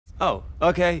Oh,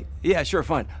 okay. Yeah, sure,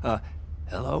 fine.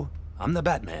 Hello? I'm the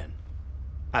Batman.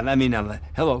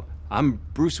 Hello, I'm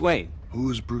Bruce Wayne.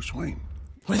 Who is Bruce Wayne?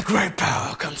 With great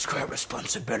power comes great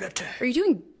responsibility. Are you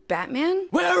doing Batman?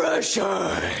 Where is she?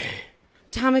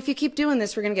 Tom, if you keep doing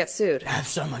this, we're gonna get sued. I have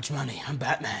so much money. I'm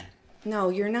Batman. No,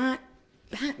 you're not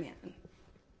Batman.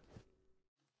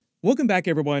 Welcome back,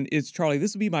 everyone. It's Charlie.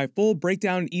 This will be my full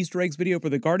breakdown and Easter eggs video for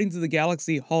the Guardians of the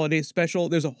Galaxy Holiday Special.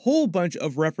 There's a whole bunch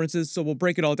of references, so we'll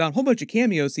break it all down. A whole bunch of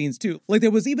cameo scenes, too. Like,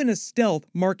 there was even a stealth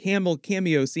Mark Hamill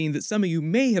cameo scene that some of you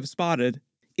may have spotted.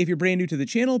 If you're brand new to the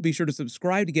channel, be sure to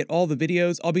subscribe to get all the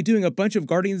videos. I'll be doing a bunch of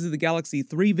Guardians of the Galaxy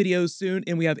 3 videos soon,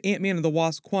 and we have Ant-Man and the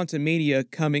Wasp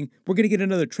Quantumania coming. We're going to get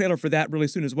another trailer for that really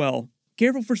soon as well.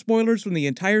 Careful for spoilers from the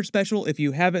entire special if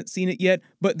you haven't seen it yet,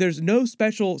 but there's no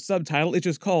special subtitle. It's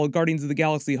just called Guardians of the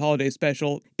Galaxy Holiday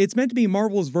Special. It's meant to be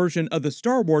Marvel's version of the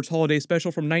Star Wars Holiday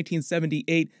Special from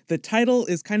 1978. The title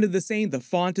is kind of the same, the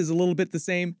font is a little bit the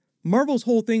same. Marvel's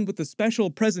whole thing with the special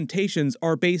presentations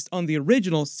are based on the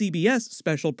original CBS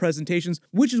special presentations,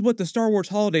 which is what the Star Wars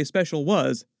Holiday Special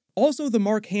was. Also, the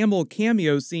Mark Hamill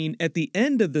cameo scene at the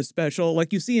end of the special,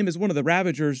 like you see him as one of the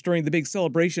Ravagers during the big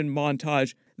celebration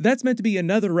montage, that's meant to be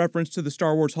another reference to the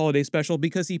Star Wars Holiday Special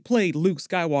because he played Luke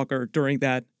Skywalker during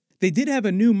that. They did have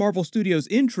a new Marvel Studios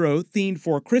intro themed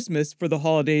for Christmas for the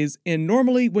holidays, and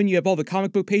normally when you have all the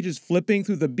comic book pages flipping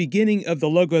through the beginning of the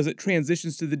logo as it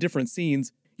transitions to the different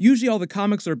scenes, usually all the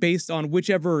comics are based on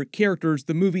whichever characters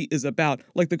the movie is about,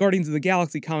 like the Guardians of the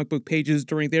Galaxy comic book pages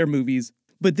during their movies.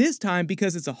 But this time,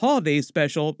 because it's a holiday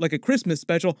special, like a Christmas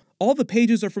special, all the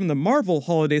pages are from the Marvel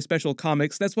Holiday Special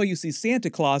comics. That's why you see Santa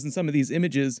Claus in some of these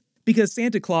images. Because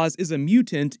Santa Claus is a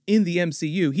mutant in the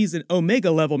MCU. He's an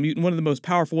Omega-level mutant, one of the most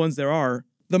powerful ones there are.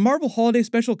 The Marvel Holiday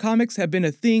Special comics have been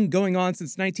a thing going on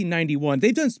since 1991.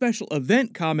 They've done special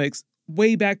event comics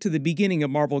way back to the beginning of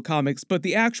Marvel Comics, but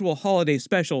the actual holiday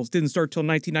specials didn't start till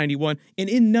 1991, and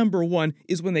in #1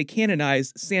 is when they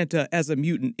canonized Santa as a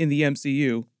mutant in the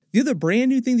MCU. The other brand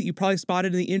new thing that you probably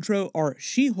spotted in the intro are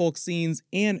She-Hulk scenes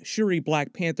and Shuri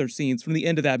Black Panther scenes from the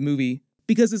end of that movie,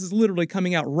 because this is literally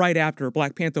coming out right after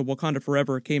Black Panther Wakanda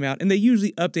Forever came out, and they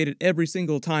usually update it every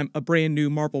single time a brand new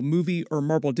Marvel movie or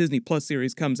Marvel Disney Plus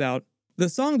series comes out. The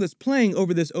song that's playing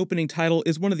over this opening title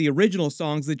is one of the original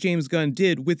songs that James Gunn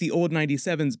did with the old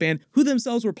 97's band, who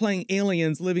themselves were playing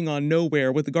aliens living on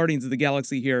Nowhere with the Guardians of the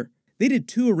Galaxy here. They did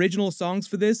 2 original songs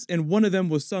for this, and one of them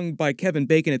was sung by Kevin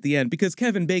Bacon at the end, because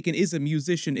Kevin Bacon is a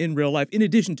musician in real life, in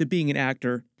addition to being an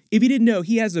actor. If you didn't know,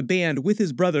 he has a band with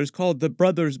his brothers called the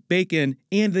Brothers Bacon,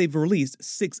 and they've released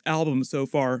 6 albums so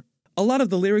far. A lot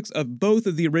of the lyrics of both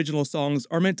of the original songs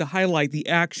are meant to highlight the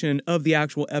action of the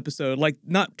actual episode, like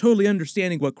not totally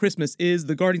understanding what Christmas is,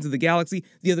 the Guardians of the Galaxy,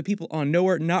 the other people on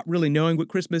Nowhere not really knowing what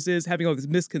Christmas is, having all these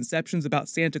misconceptions about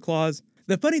Santa Claus.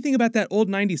 The funny thing about that old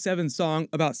 97 song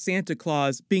about Santa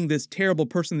Claus being this terrible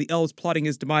person the elves plotting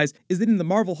his demise is that in the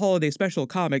Marvel Holiday Special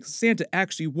comics, Santa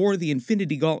actually wore the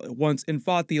Infinity Gauntlet once and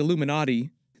fought the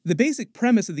Illuminati. The basic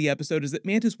premise of the episode is that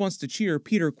Mantis wants to cheer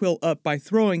Peter Quill up by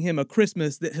throwing him a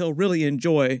Christmas that he'll really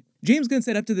enjoy. James Gunn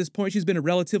said up to this point she's been a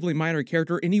relatively minor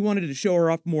character, and he wanted to show her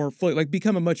off more fully, like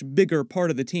become a much bigger part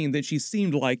of the team than she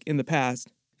seemed like in the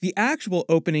past. The actual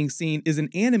opening scene is an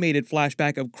animated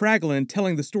flashback of Kraglin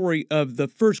telling the story of the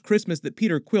first Christmas that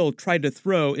Peter Quill tried to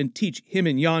throw and teach him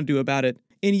and Yondu about it,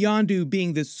 and Yondu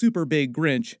being this super big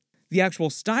Grinch. The actual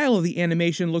style of the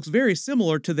animation looks very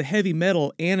similar to the heavy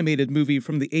metal animated movie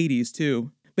from the 80s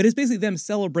too. But it's basically them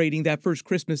celebrating that first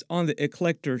Christmas on the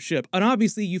Eclector ship. And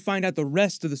obviously you find out the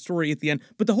rest of the story at the end,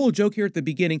 but the whole joke here at the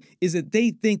beginning is that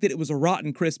they think that it was a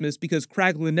rotten Christmas because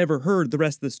Kraglin never heard the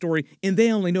rest of the story, and they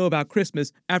only know about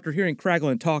Christmas after hearing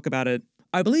Kraglin talk about it.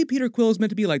 I believe Peter Quill is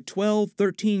meant to be like 12,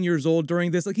 13 years old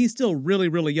during this, like he's still really,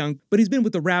 really young, but he's been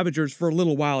with the Ravagers for a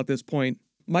little while at this point.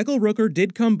 Michael Rooker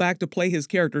did come back to play his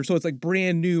character, so it's like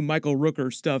brand new Michael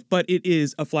Rooker stuff, but it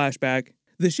is a flashback.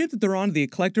 The ship that they're on, the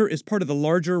Eclector, is part of the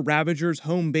larger Ravagers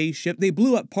home base ship. They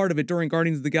blew up part of it during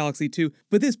Guardians of the Galaxy 2,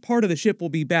 but this part of the ship will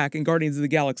be back in Guardians of the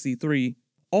Galaxy 3.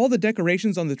 All the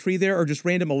decorations on the tree there are just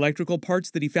random electrical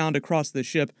parts that he found across the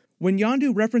ship. When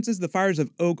Yondu references the fires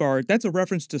of Ogard, that's a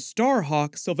reference to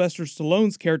Starhawk, Sylvester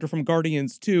Stallone's character from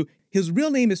Guardians 2. His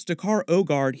real name is Stakar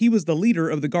Ogard. He was the leader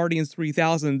of the Guardians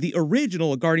 3000, the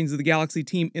original Guardians of the Galaxy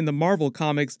team in the Marvel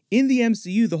comics. In the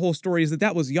MCU, the whole story is that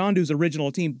that was Yondu's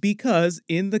original team because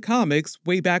in the comics,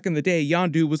 way back in the day,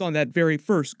 Yondu was on that very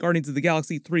first Guardians of the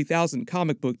Galaxy 3000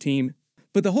 comic book team.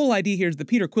 But the whole idea here is that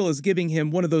Peter Quill is giving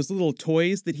him one of those little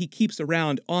toys that he keeps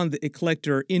around on the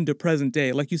Eclector into present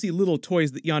day. Like you see little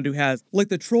toys that Yondu has, like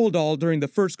the troll doll during the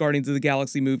first Guardians of the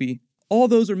Galaxy movie. All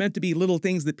those are meant to be little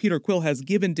things that Peter Quill has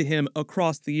given to him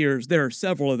across the years. There are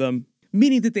several of them,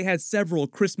 meaning that they had several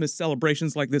Christmas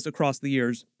celebrations like this across the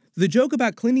years. The joke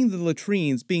about cleaning the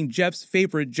latrines being Jeff's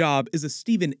favorite job is a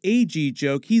Stephen Agee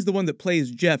joke. He's the one that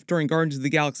plays Jeff during Guardians of the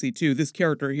Galaxy 2, this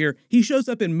character here. He shows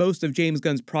up in most of James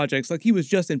Gunn's projects, like he was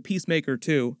just in Peacemaker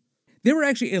 2. There were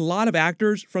actually a lot of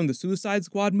actors from the Suicide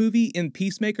Squad movie and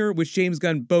Peacemaker, which James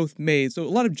Gunn both made, so a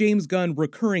lot of James Gunn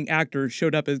recurring actors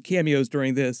showed up as cameos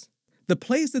during this. The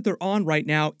place that they're on right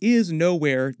now is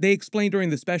nowhere. They explained during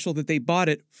the special that they bought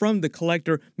it from the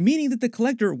Collector, meaning that the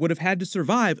Collector would have had to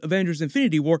survive Avengers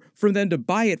Infinity War for them to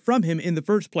buy it from him in the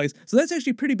first place. So that's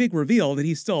actually a pretty big reveal that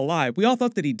he's still alive. We all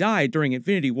thought that he died during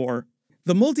Infinity War.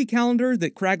 The multi-calendar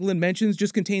that Kraglin mentions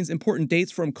just contains important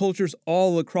dates from cultures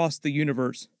all across the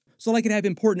universe. So I could have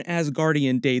important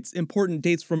Asgardian dates, important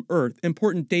dates from Earth,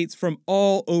 important dates from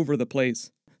all over the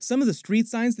place. Some of the street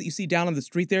signs that you see down on the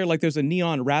street there, like there's a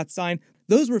neon rat sign,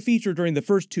 those were featured during the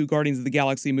first two Guardians of the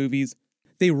Galaxy movies.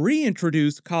 They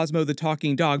reintroduced Cosmo the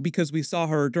talking dog because we saw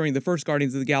her during the first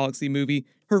Guardians of the Galaxy movie.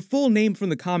 Her full name from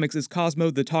the comics is Cosmo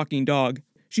the talking dog.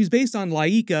 She's based on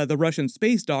Laika, the Russian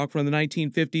space dog from the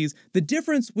 1950s. The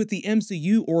difference with the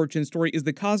MCU origin story is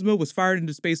that Cosmo was fired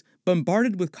into space,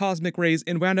 bombarded with cosmic rays,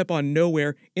 and wound up on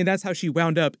nowhere, and that's how she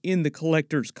wound up in the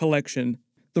Collector's collection.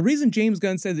 The reason James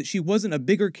Gunn said that she wasn't a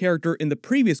bigger character in the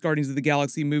previous Guardians of the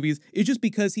Galaxy movies is just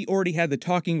because he already had the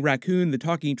talking raccoon, the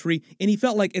talking tree, and he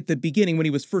felt like at the beginning when he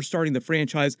was first starting the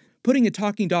franchise, putting a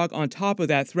talking dog on top of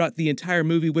that throughout the entire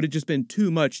movie would have just been too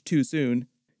much too soon.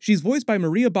 She's voiced by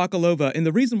Maria Bakalova, and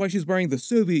the reason why she's wearing the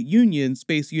Soviet Union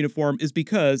space uniform is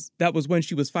because that was when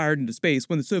she was fired into space,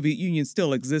 when the Soviet Union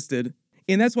still existed.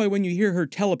 And that's why when you hear her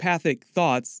telepathic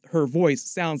thoughts, her voice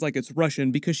sounds like it's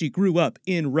Russian because she grew up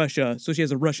in Russia, so she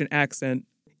has a Russian accent.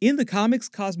 In the comics,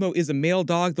 Cosmo is a male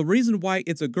dog. The reason why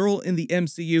it's a girl in the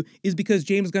MCU is because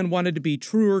James Gunn wanted to be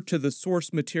truer to the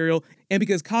source material, and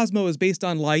because Cosmo is based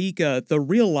on Laika, the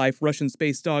real-life Russian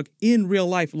space dog. In real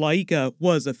life, Laika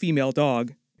was a female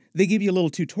dog. They give you a little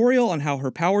tutorial on how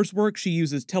her powers work. She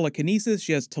uses telekinesis,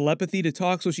 she has telepathy to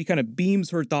talk, so she kind of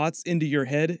beams her thoughts into your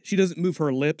head. She doesn't move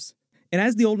her lips. And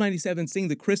as the old 97 sing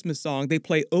the Christmas song, they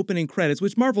play opening credits,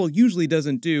 which Marvel usually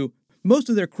doesn't do. Most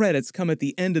of their credits come at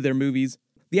the end of their movies.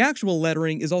 The actual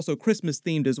lettering is also Christmas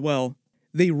themed as well.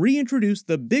 They reintroduced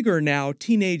the bigger now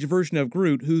teenage version of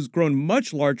Groot, who's grown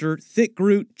much larger, thick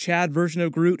Groot, Chad version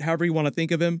of Groot, however you want to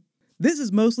think of him. This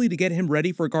is mostly to get him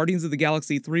ready for Guardians of the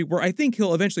Galaxy 3, where I think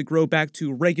he'll eventually grow back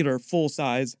to regular full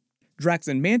size. Drax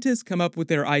and Mantis come up with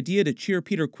their idea to cheer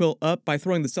Peter Quill up by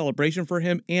throwing the celebration for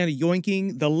him and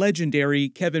yoinking the legendary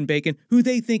Kevin Bacon, who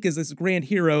they think is this grand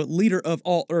hero, leader of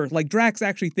all Earth. Like, Drax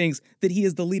actually thinks that he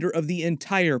is the leader of the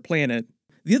entire planet.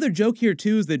 The other joke here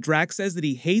too is that Drax says that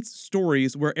he hates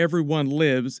stories where everyone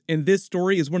lives, and this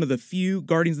story is one of the few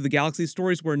Guardians of the Galaxy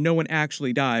stories where no one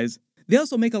actually dies. They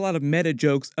also make a lot of meta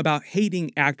jokes about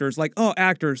hating actors, like, oh,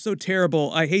 actors, so terrible,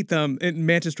 I hate them, and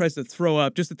Mantis tries to throw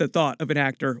up just at the thought of an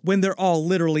actor, when they're all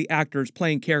literally actors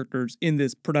playing characters in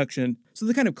this production. So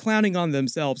they're kind of clowning on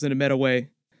themselves in a meta way.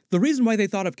 The reason why they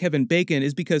thought of Kevin Bacon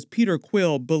is because Peter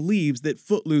Quill believes that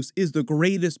Footloose is the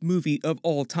greatest movie of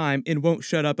all time and won't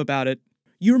shut up about it.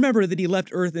 You remember that he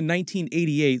left Earth in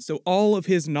 1988, so all of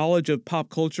his knowledge of pop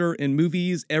culture and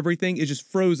movies, everything, is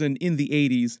just frozen in the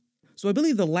 80s. So I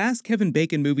believe the last Kevin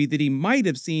Bacon movie that he might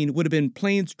have seen would have been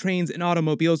Planes, Trains, and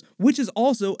Automobiles, which is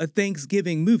also a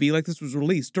Thanksgiving movie, like this was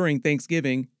released during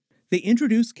Thanksgiving. They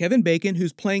introduced Kevin Bacon,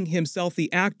 who's playing himself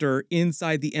the actor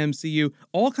inside the MCU.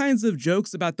 All kinds of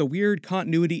jokes about the weird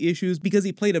continuity issues because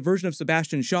he played a version of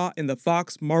Sebastian Shaw in the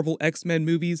Fox Marvel X-Men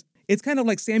movies. It's kind of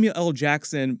like Samuel L.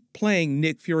 Jackson playing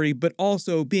Nick Fury, but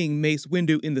also being Mace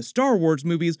Windu in the Star Wars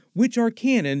movies, which are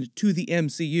canon to the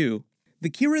MCU. The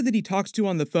Kira that he talks to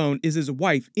on the phone is his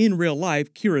wife in real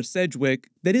life, Kira Sedgwick.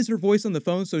 That is her voice on the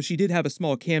phone, so she did have a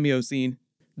small cameo scene.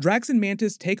 Drax and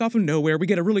Mantis take off from nowhere. We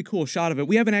get a really cool shot of it.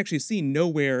 We haven't actually seen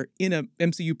Nowhere in a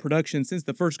MCU production since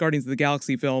the first Guardians of the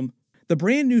Galaxy film. The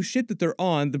brand new ship that they're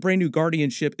on, the brand new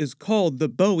Guardian ship, is called the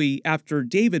Bowie after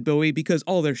David Bowie because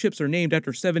all their ships are named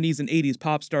after 70s and 80s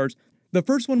pop stars. The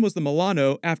first one was the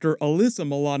Milano after Alyssa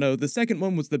Milano. The second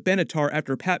one was the Benatar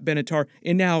after Pat Benatar,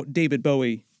 and now David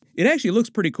Bowie. It actually looks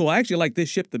pretty cool. I actually like this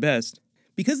ship the best.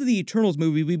 Because of the Eternals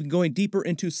movie, we've been going deeper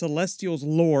into Celestial's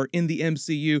lore in the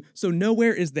MCU, so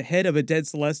Nowhere is the head of a dead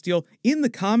Celestial. In the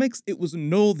comics, it was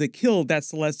Null that killed that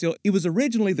Celestial. It was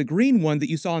originally the green one that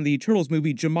you saw in the Eternals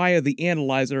movie, Jemiah the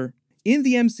Analyzer. In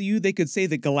the MCU, they could say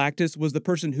that Galactus was the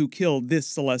person who killed this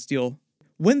Celestial.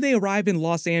 When they arrive in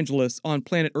Los Angeles on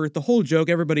planet Earth, the whole joke,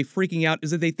 everybody freaking out,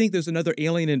 is that they think there's another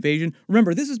alien invasion.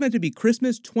 Remember, this is meant to be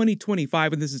Christmas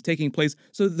 2025 when this is taking place,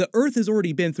 so the Earth has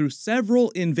already been through several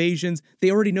invasions.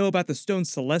 They already know about the stone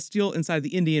celestial inside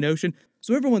the Indian Ocean,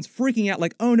 so everyone's freaking out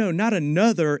like, oh no, not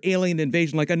another alien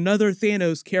invasion, like another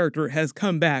Thanos character has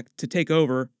come back to take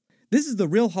over. This is the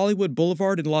real Hollywood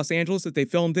Boulevard in Los Angeles that they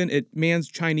filmed in at Mann's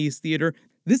Chinese Theater.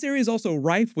 This area is also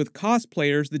rife with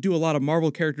cosplayers that do a lot of Marvel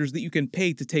characters that you can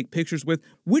pay to take pictures with,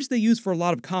 which they use for a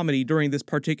lot of comedy during this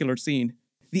particular scene.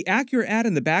 The Acura ad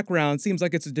in the background seems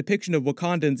like it's a depiction of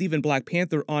Wakandans, even Black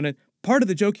Panther on it. Part of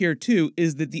the joke here too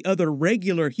is that the other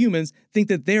regular humans think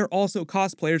that they're also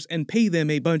cosplayers and pay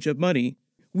them a bunch of money.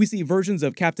 We see versions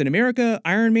of Captain America,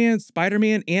 Iron Man,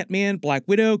 Spider-Man, Ant-Man, Black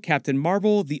Widow, Captain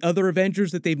Marvel, the other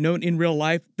Avengers that they've known in real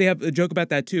life. They have a joke about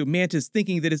that too, Mantis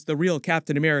thinking that it's the real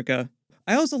Captain America.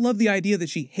 I also love the idea that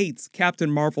she hates Captain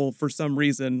Marvel for some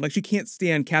reason, like she can't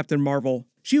stand Captain Marvel.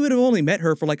 She would have only met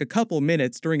her for like a couple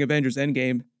minutes during Avengers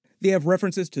Endgame. They have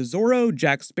references to Zorro,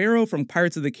 Jack Sparrow from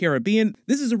Pirates of the Caribbean.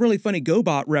 This is a really funny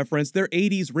Gobot reference. They're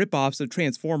 80s ripoffs of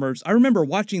Transformers. I remember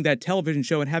watching that television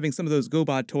show and having some of those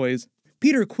Gobot toys.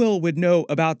 Peter Quill would know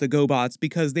about the Gobots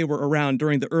because they were around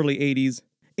during the early 80s.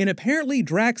 And apparently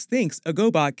Drax thinks a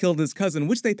Gobot killed his cousin,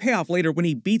 which they pay off later when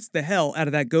he beats the hell out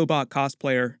of that Gobot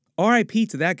cosplayer. R.I.P.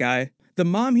 to that guy. The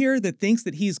mom here that thinks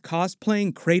that he's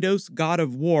cosplaying Kratos, God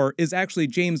of War, is actually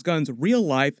James Gunn's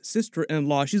real-life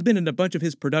sister-in-law. She's been in a bunch of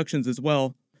his productions as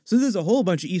well. So there's a whole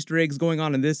bunch of Easter eggs going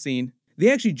on in this scene.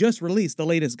 They actually just released the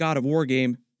latest God of War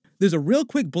game. There's a real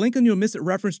quick blink and you'll miss it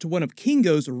reference to one of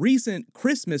Kingo's recent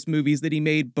Christmas movies that he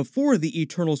made before the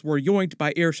Eternals were yoinked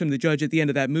by Airsham the Judge at the end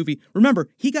of that movie. Remember,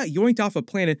 he got yoinked off a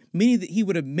planet, meaning that he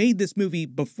would have made this movie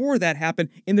before that happened,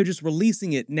 and they're just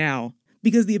releasing it now,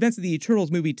 because the events of the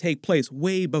Eternals movie take place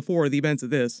way before the events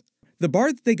of this. The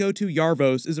bar that they go to,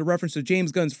 Yarvos, is a reference to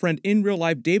James Gunn's friend in real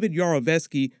life, David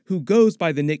Yarovesky, who goes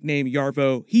by the nickname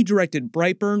Yarvo. He directed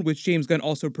Brightburn, which James Gunn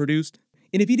also produced.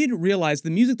 And if you didn't realize, the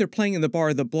music they're playing in the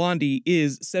bar, the Blondie,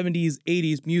 is 70s,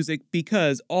 80s music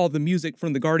because all the music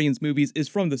from the Guardians movies is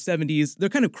from the 70s. They're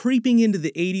kind of creeping into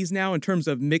the 80s now in terms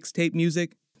of mixtape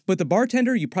music. But the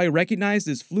bartender you probably recognize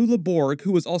is Flula Borg,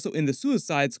 who was also in the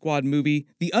Suicide Squad movie.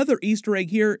 The other Easter egg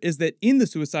here is that in the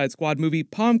Suicide Squad movie,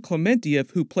 Pom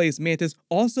Klementieff, who plays Mantis,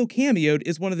 also cameoed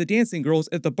as one of the dancing girls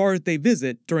at the bar they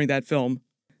visit during that film.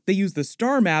 They use the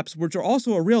star maps, which are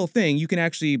also a real thing you can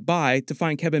actually buy to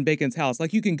find Kevin Bacon's house.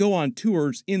 Like you can go on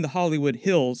tours in the Hollywood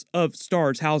Hills of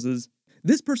stars' houses.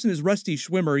 This person is Rusty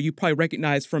Schwimmer, you probably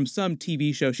recognize from some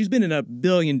TV show. She's been in a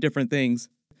billion different things.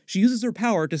 She uses her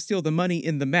power to steal the money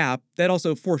in the map. That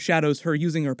also foreshadows her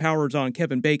using her powers on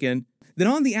Kevin Bacon. Then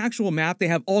on the actual map, they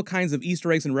have all kinds of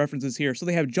Easter eggs and references here. So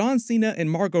they have John Cena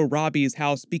and Margot Robbie's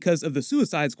house because of the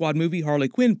Suicide Squad movie Harley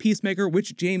Quinn Peacemaker,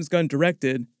 which James Gunn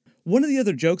directed. One of the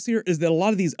other jokes here is that a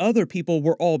lot of these other people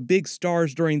were all big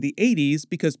stars during the 80s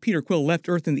because Peter Quill left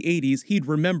Earth in the 80s. He'd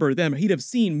remember them. He'd have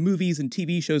seen movies and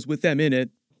TV shows with them in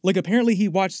it. Like apparently he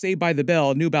watched Saved by the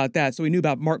Bell, knew about that, so he knew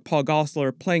about Mark Paul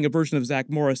Gosselaar playing a version of Zach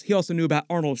Morris. He also knew about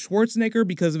Arnold Schwarzenegger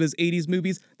because of his 80s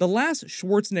movies. The last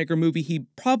Schwarzenegger movie he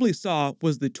probably saw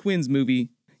was the Twins movie.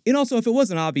 And also, if it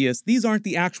wasn't obvious, these aren't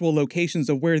the actual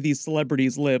locations of where these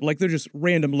celebrities live. Like they're just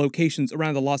random locations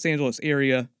around the Los Angeles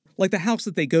area. Like the house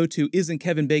that they go to isn't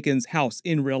Kevin Bacon's house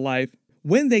in real life.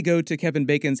 When they go to Kevin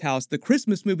Bacon's house, the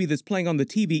Christmas movie that's playing on the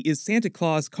TV is Santa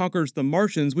Claus Conquers the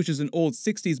Martians, which is an old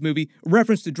 60s movie, a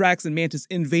reference to Drax and Mantis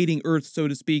invading Earth, so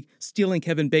to speak, stealing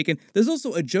Kevin Bacon. There's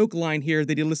also a joke line here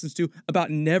that he listens to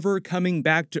about never coming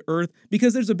back to Earth,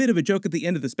 because there's a bit of a joke at the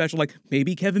end of the special, like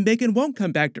maybe Kevin Bacon won't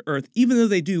come back to Earth, even though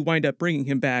they do wind up bringing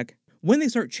him back. When they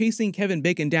start chasing Kevin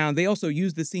Bacon down, they also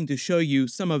use this scene to show you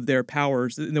some of their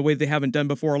powers in the way they haven't done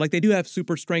before. Like they do have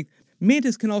super strength.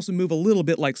 Mantis can also move a little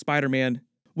bit like Spider-Man.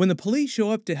 When the police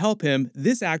show up to help him,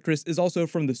 this actress is also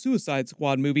from the Suicide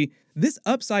Squad movie. This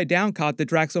upside-down cop that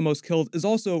Drax almost killed is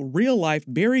also real-life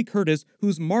Barry Curtis,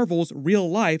 who's Marvel's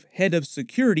real-life head of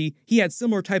security. He had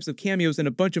similar types of cameos in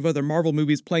a bunch of other Marvel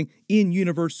movies playing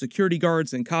in-universe security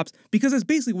guards and cops, because that's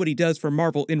basically what he does for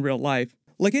Marvel in real life.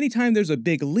 Like anytime there's a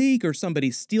big leak or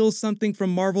somebody steals something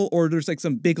from Marvel or there's like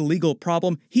some big legal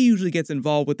problem, he usually gets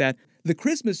involved with that. The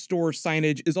Christmas store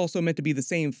signage is also meant to be the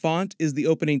same font as the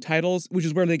opening titles, which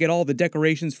is where they get all the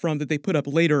decorations from that they put up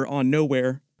later on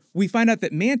Nowhere. We find out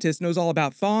that Mantis knows all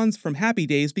about Fonz from Happy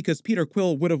Days because Peter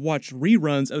Quill would have watched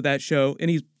reruns of that show,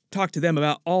 and he's talked to them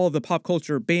about all of the pop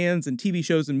culture bands and TV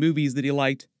shows and movies that he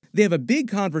liked. They have a big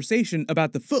conversation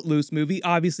about the Footloose movie,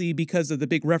 obviously because of the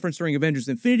big reference during Avengers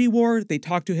Infinity War. They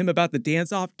talk to him about the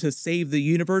dance-off to save the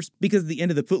universe because at the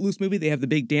end of the Footloose movie, they have the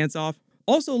big dance-off.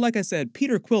 Also, like I said,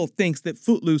 Peter Quill thinks that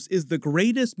Footloose is the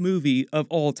greatest movie of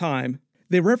all time.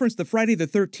 They reference the Friday the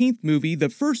 13th movie, the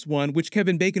first one, which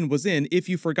Kevin Bacon was in. If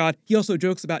you forgot, he also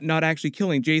jokes about not actually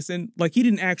killing Jason, like he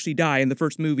didn't actually die in the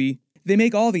first movie. They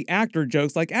make all the actor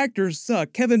jokes like, actors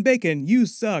suck, Kevin Bacon, you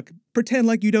suck, pretend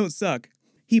like you don't suck.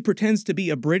 He pretends to be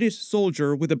a British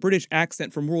soldier with a British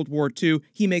accent from World War II.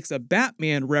 He makes a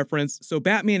Batman reference, so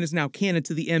Batman is now canon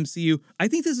to the MCU. I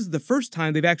think this is the first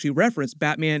time they've actually referenced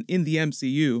Batman in the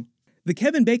MCU. The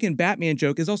Kevin Bacon Batman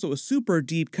joke is also a super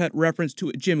deep-cut reference to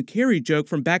a Jim Carrey joke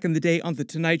from back in the day on The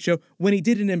Tonight Show when he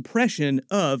did an impression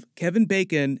of Kevin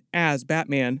Bacon as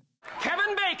Batman.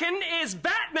 Kevin Bacon is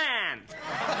Batman!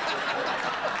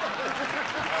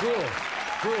 Cool.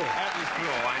 That was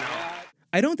cool, I know.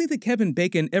 I don't think that Kevin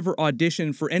Bacon ever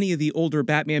auditioned for any of the older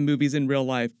Batman movies in real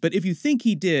life, but if you think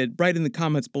he did, write in the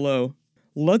comments below.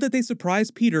 Love that they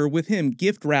surprised Peter with him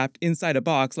gift-wrapped inside a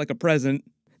box like a present.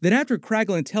 Then after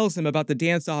Kraglin tells him about the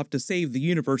dance-off to save the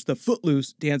universe, the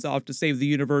Footloose dance-off to save the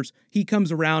universe, he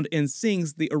comes around and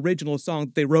sings the original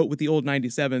song they wrote with the old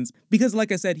 97s. Because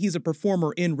like I said, he's a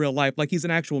performer in real life, like he's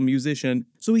an actual musician,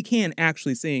 so he can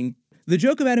actually sing. The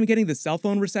joke about him getting the cell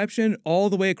phone reception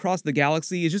all the way across the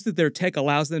galaxy is just that their tech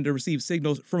allows them to receive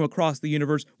signals from across the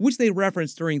universe, which they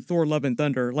referenced during Thor: Love and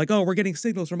Thunder, like, oh, we're getting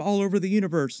signals from all over the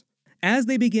universe. As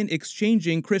they begin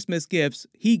exchanging Christmas gifts,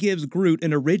 he gives Groot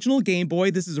an original Game Boy.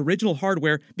 This is original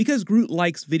hardware because Groot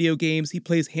likes video games, he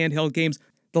plays handheld games.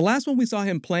 The last one we saw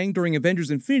him playing during Avengers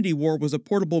Infinity War was a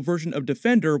portable version of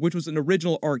Defender, which was an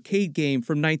original arcade game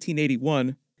from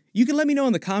 1981. You can let me know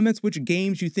in the comments which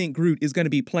games you think Groot is going to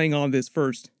be playing on this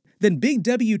first. Then big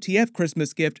WTF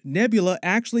Christmas gift, Nebula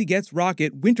actually gets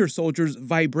Rocket, Winter Soldier's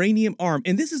vibranium arm,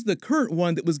 and this is the current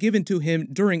one that was given to him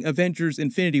during Avengers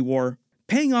Infinity War.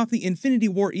 Paying off the Infinity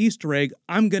War Easter egg,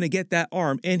 I'm gonna get that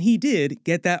arm, and he did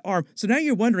get that arm. So now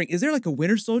you're wondering, is there like a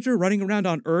Winter Soldier running around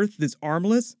on Earth that's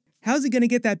armless? How's he gonna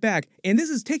get that back? And this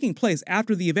is taking place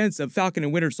after the events of Falcon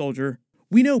and Winter Soldier.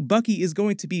 We know Bucky is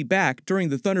going to be back during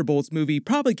the Thunderbolts movie,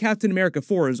 probably Captain America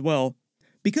 4 as well.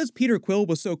 Because Peter Quill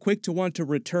was so quick to want to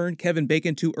return Kevin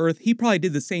Bacon to Earth, he probably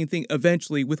did the same thing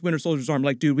eventually with Winter Soldier's arm,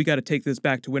 like, dude, we gotta take this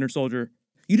back to Winter Soldier.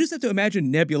 You just have to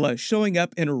imagine Nebula showing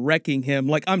up and wrecking him,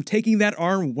 like, I'm taking that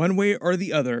arm one way or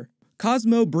the other.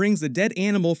 Cosmo brings a dead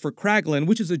animal for Kraglin,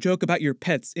 which is a joke about your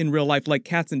pets in real life, like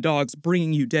cats and dogs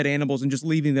bringing you dead animals and just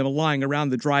leaving them lying around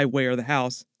the driveway or the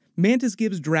house. Mantis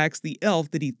gives Drax the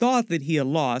elf that he thought that he had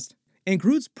lost, and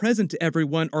Groot's present to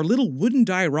everyone are little wooden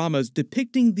dioramas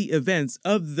depicting the events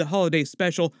of the holiday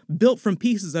special built from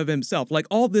pieces of himself. Like,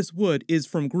 all this wood is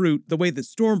from Groot, the way that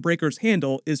Stormbreaker's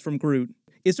handle is from Groot.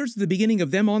 It starts at the beginning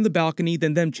of them on the balcony,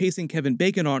 then them chasing Kevin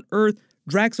Bacon on Earth,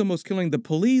 Drax almost killing the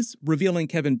police, revealing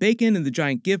Kevin Bacon in the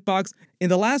giant gift box, and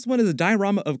the last one is a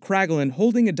diorama of Kraglin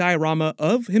holding a diorama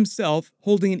of himself,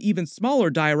 holding an even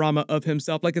smaller diorama of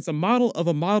himself, like it's a model of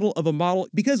a model of a model.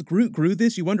 Because Groot grew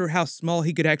this, you wonder how small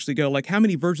he could actually go, like how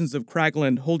many versions of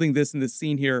Kraglin holding this in this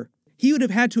scene here. He would have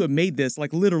had to have made this,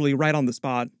 like, literally right on the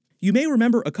spot. You may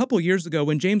remember a couple years ago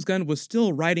when James Gunn was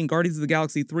still writing Guardians of the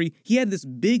Galaxy 3, he had this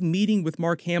big meeting with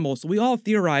Mark Hamill, so we all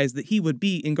theorized that he would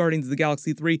be in Guardians of the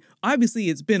Galaxy 3. Obviously,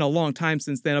 it's been a long time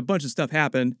since then, a bunch of stuff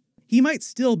happened. He might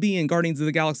still be in Guardians of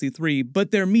the Galaxy 3, but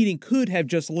their meeting could have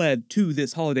just led to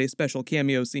this holiday special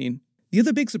cameo scene. The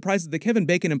other big surprise is that Kevin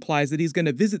Bacon implies that he's going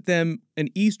to visit them an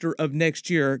Easter of next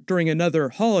year during another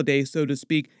holiday, so to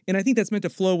speak, and I think that's meant to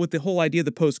flow with the whole idea of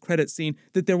the post-credit scene,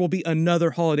 that there will be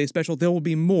another holiday special, there will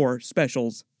be more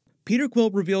specials. Peter Quill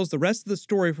reveals the rest of the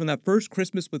story from that first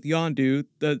Christmas with Yondu,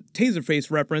 the Taserface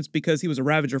reference because he was a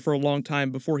Ravager for a long time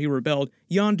before he rebelled,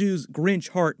 Yondu's Grinch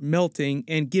heart melting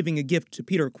and giving a gift to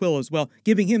Peter Quill as well,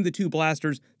 giving him the two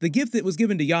blasters. The gift that was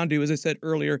given to Yondu, as I said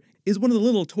earlier, is one of the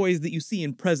little toys that you see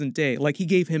in present day, like he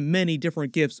gave him many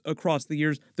different gifts across the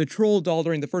years. The troll doll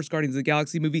during the first Guardians of the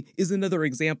Galaxy movie is another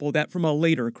example of that from a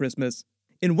later Christmas.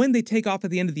 And when they take off at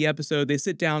the end of the episode, they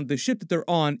sit down, the ship that they're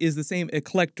on is the same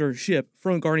Eclector ship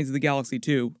from Guardians of the Galaxy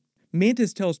 2.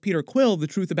 Mantis tells Peter Quill the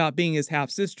truth about being his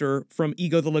half-sister from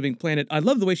Ego the Living Planet. I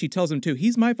love the way she tells him too,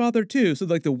 he's my father too, so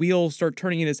like the wheels start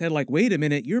turning in his head like, wait a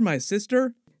minute, you're my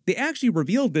sister? They actually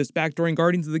revealed this back during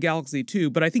Guardians of the Galaxy 2,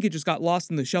 but I think it just got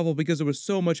lost in the shuffle because there was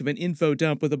so much of an info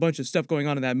dump with a bunch of stuff going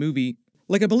on in that movie.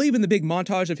 Like, I believe in the big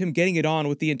montage of him getting it on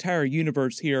with the entire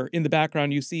universe here. In the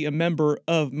background, you see a member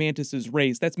of Mantis's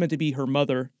race. That's meant to be her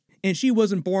mother. And she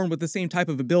wasn't born with the same type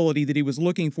of ability that he was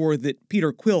looking for that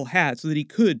Peter Quill had so that he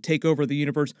could take over the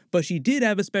universe, but she did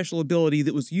have a special ability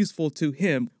that was useful to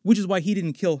him, which is why he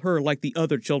didn't kill her like the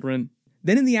other children.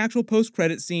 Then in the actual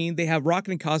post-credit scene, they have Rocket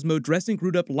and Cosmo dressing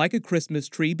Groot up like a Christmas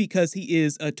tree because he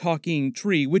is a talking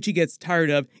tree, which he gets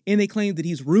tired of, and they claim that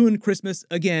he's ruined Christmas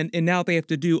again, and now they have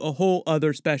to do a whole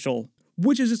other special.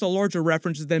 Which is just a larger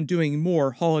reference to them doing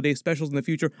more holiday specials in the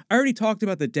future. I already talked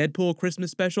about the Deadpool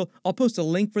Christmas Special. I'll post a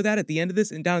link for that at the end of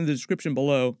this and down in the description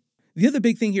below. The other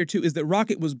big thing here too is that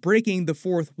Rocket was breaking the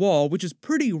fourth wall, which is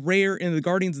pretty rare in the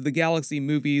Guardians of the Galaxy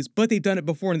movies, but they've done it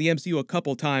before in the MCU a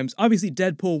couple times. Obviously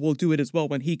Deadpool will do it as well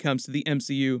when he comes to the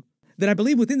MCU. Then I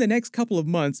believe within the next couple of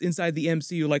months inside the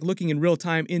MCU, like looking in real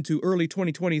time into early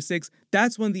 2026,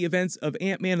 that's when the events of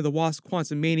Ant-Man and the Wasp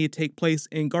Quantumania take place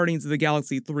in Guardians of the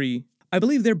Galaxy 3. I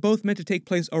believe they're both meant to take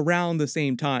place around the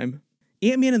same time.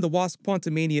 Ant-Man and the Wasp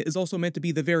Quantumania is also meant to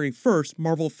be the very first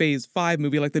Marvel Phase 5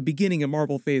 movie, like the beginning of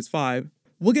Marvel Phase 5.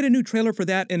 We'll get a new trailer for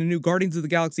that and a new Guardians of the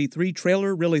Galaxy 3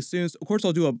 trailer really soon. So of course,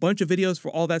 I'll do a bunch of videos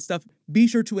for all that stuff. Be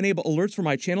sure to enable alerts for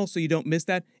my channel so you don't miss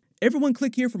that. Everyone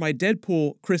click here for my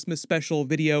Deadpool Christmas Special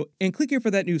video, and click here for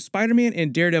that new Spider-Man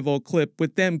and Daredevil clip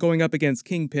with them going up against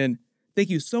Kingpin. Thank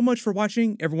you so much for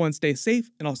watching. Everyone stay safe,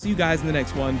 and I'll see you guys in the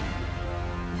next one.